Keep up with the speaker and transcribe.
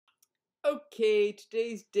Okay,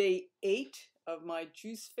 today's day 8 of my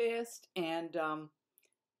juice fast, and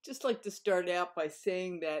just like to start out by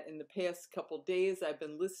saying that in the past couple days I've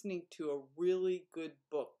been listening to a really good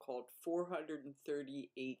book called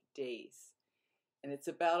 438 Days. And it's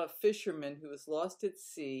about a fisherman who was lost at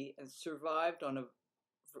sea and survived on a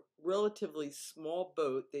relatively small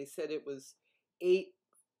boat. They said it was 8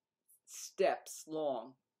 steps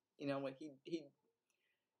long. When he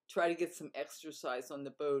try to get some exercise on the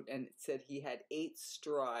boat, and it said he had 8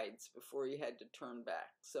 strides before he had to turn back.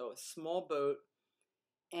 So a small boat,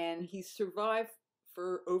 and he survived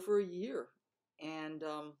for over a year. And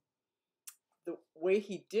the way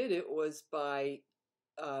he did it was by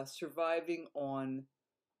surviving on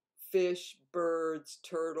fish, birds,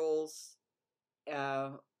 turtles, uh,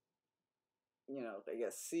 I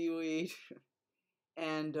guess seaweed,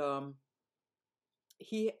 and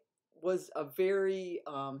he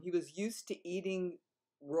he was used to eating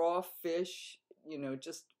raw fish,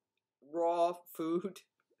 just raw food,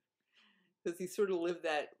 because he sort of lived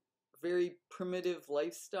that very primitive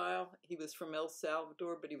lifestyle. He was from El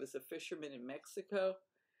Salvador, but he was a fisherman in Mexico.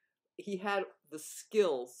 He had the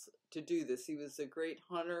skills to do this. He was a great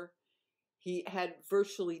hunter. He had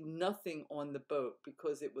virtually nothing on the boat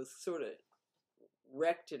because it was sort of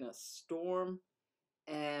wrecked in a storm,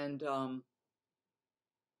 and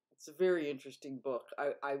it's a very interesting book.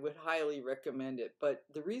 I would highly recommend it. But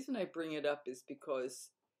the reason I bring it up is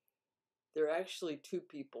because there are actually 2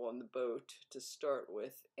 people on the boat to start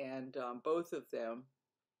with, and both of them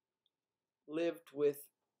lived with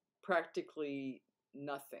practically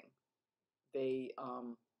nothing. They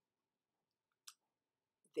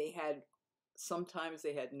they had sometimes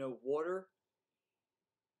they had no water,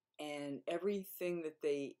 and everything that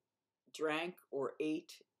they drank or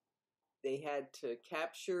ate they had to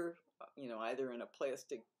capture, either in a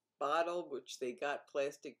plastic bottle, which they got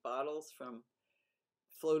plastic bottles from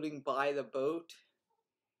floating by the boat.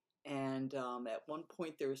 And at one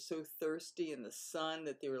point, they were so thirsty in the sun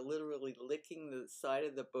that they were literally licking the side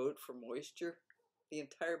of the boat for moisture, the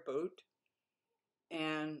entire boat.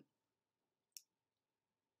 And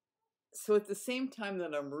so at the same time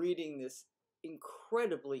that I'm reading this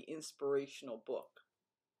incredibly inspirational book,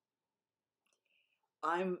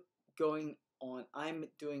 I'm I'm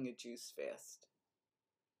doing a juice fast,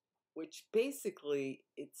 which basically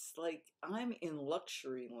it's like I'm in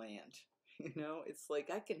luxury land. It's like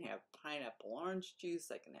I can have pineapple orange juice,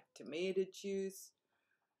 I can have tomato juice,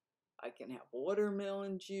 I can have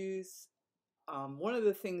watermelon juice. One of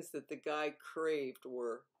the things that the guy craved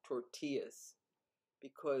were tortillas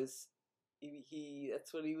because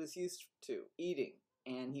that's what he was used to eating.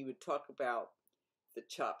 And he would talk about the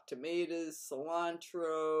chopped tomatoes,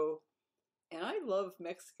 cilantro, and I love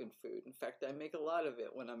Mexican food. In fact, I make a lot of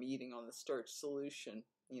it when I'm eating on the starch solution.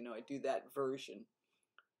 I do that version.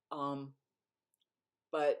 Um,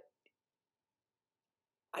 but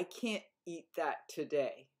I can't eat that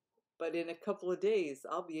today. But in a couple of days,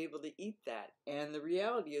 I'll be able to eat that. And the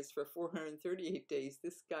reality is, for 438 days,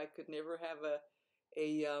 this guy could never have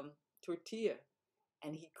a tortilla,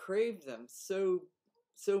 and he craved them so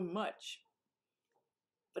much.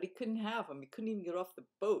 But he couldn't have them. He couldn't even get off the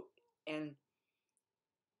boat. And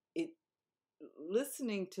it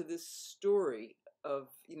listening to this story of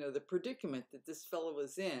the predicament that this fellow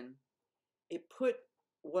was in, it put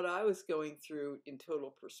what I was going through in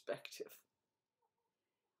total perspective.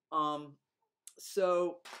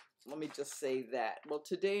 So let me just say that. Well,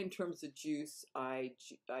 today in terms of juice, I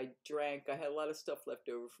drank. I had a lot of stuff left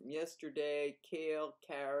over from yesterday: kale,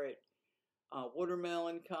 carrot,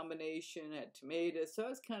 watermelon combination, had tomatoes. So I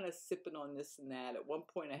was kind of sipping on this and that. At one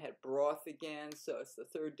point I had broth again, so it's the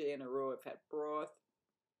 3rd day in a row I've had broth.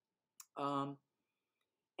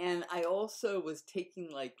 And I also was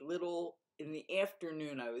taking like little, in the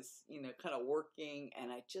afternoon I was, kind of working,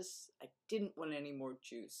 and I didn't want any more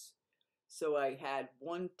juice. So I had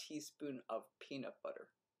 1 teaspoon of peanut butter,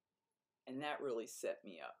 and that really set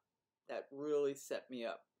me up. That really set me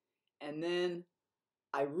up. And then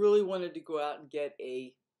I really wanted to go out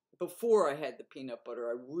and before I had the peanut butter,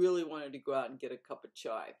 I really wanted to go out and get a cup of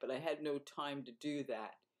chai, but I had no time to do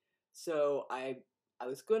that. So I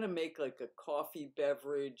was going to make like a coffee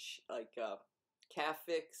beverage, like a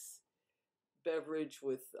Cafix beverage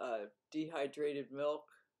with dehydrated milk,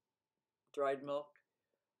 dried milk,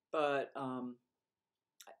 but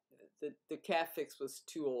the Cafix was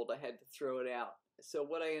too old. I had to throw it out. So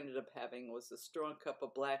what I ended up having was a strong cup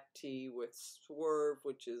of black tea with Swerve,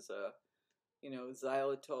 which is a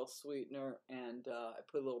xylitol sweetener, and I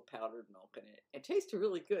put a little powdered milk in it. It tasted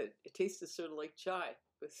really good. It tasted sort of like chai.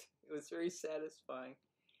 It was very satisfying.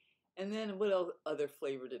 And then what else, other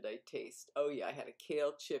flavor did I taste? Oh yeah, I had a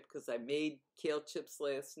kale chip because I made kale chips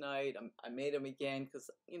last night. I made them again because,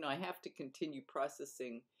 you know, I have to continue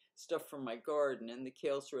processing stuff from my garden, and the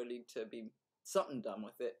kale's ready to be something done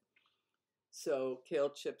with it. So kale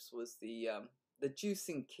chips was the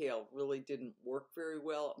juicing kale really didn't work very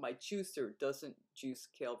well. My juicer doesn't juice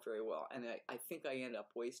kale very well, and I think I end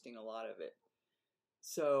up wasting a lot of it.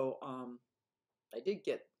 So I did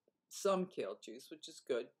get some kale juice, which is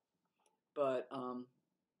good, but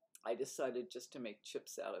I decided just to make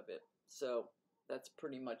chips out of it. So that's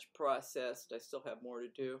pretty much processed. I still have more to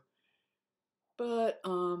do. But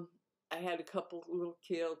I had a couple little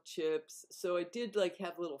kale chips. So I did like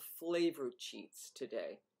have little flavor cheats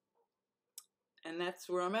today. And that's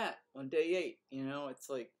where I'm at on day 8. You know, it's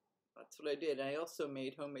like that's what I did. I also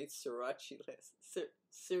made homemade sriracha,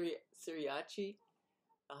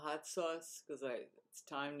 a hot sauce, because it's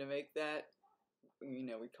time to make that. You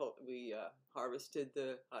know, we harvested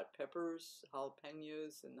the hot peppers,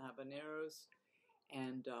 jalapenos, and habaneros,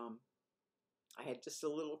 and I had just a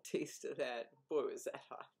little taste of that. Boy, was that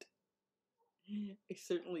hot! I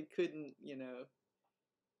certainly couldn't, you know,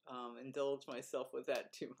 indulge myself with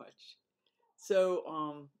that too much.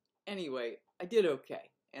 So anyway, I did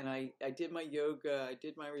okay, and I did my yoga, I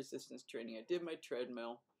did my resistance training, I did my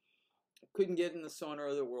treadmill. I couldn't get in the sauna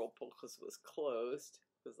or the whirlpool because it was closed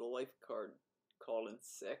because the lifeguard called in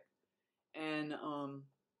sick. And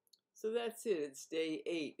so that's it. It's day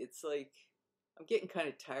 8. It's like I'm getting kind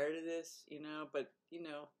of tired of this, you know, but you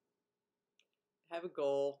know, have a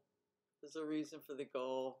goal. There's a reason for the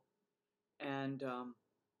goal. And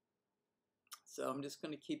so I'm just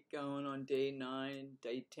going to keep going on day 9,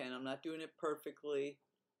 day 10. I'm not doing it perfectly.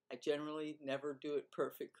 I generally never do it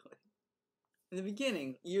perfectly. In the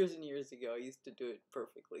beginning, years and years ago, I used to do it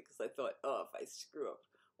perfectly because I thought, oh, if I screw up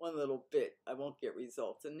one little bit, I won't get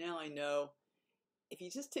results. And now I know if you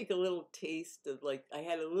just take a little taste of, like, I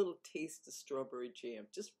had a little taste of strawberry jam,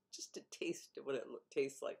 just to taste what it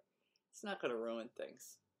tastes like, it's not going to ruin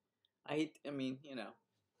things. I mean, you know,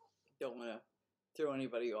 don't want to throw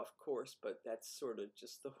anybody off course, but that's sort of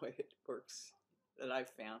just the way it works that I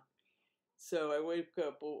found. So I wake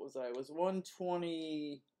up, what was I? It was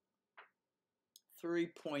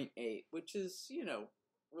 123.8, which is, you know,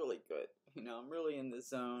 really good. You know, I'm really in the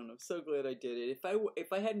zone. I'm so glad I did it.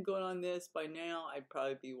 If I hadn't gone on this by now, I'd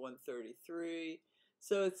probably be 133.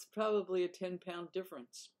 So it's probably a 10-pound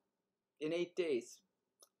difference in 8 days.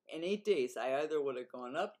 In 8 days, I either would have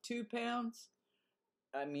gone up 2 pounds.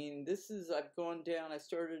 I mean, I've gone down, I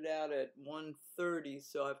started out at 130,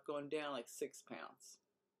 so I've gone down like 6 pounds.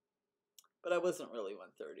 But I wasn't really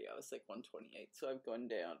 130, I was like 128, so I've gone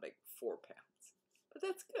down like 4 pounds. But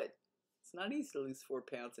that's good. It's not easy to lose 4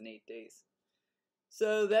 pounds in 8 days.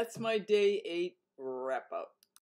 So that's my day 8 wrap up.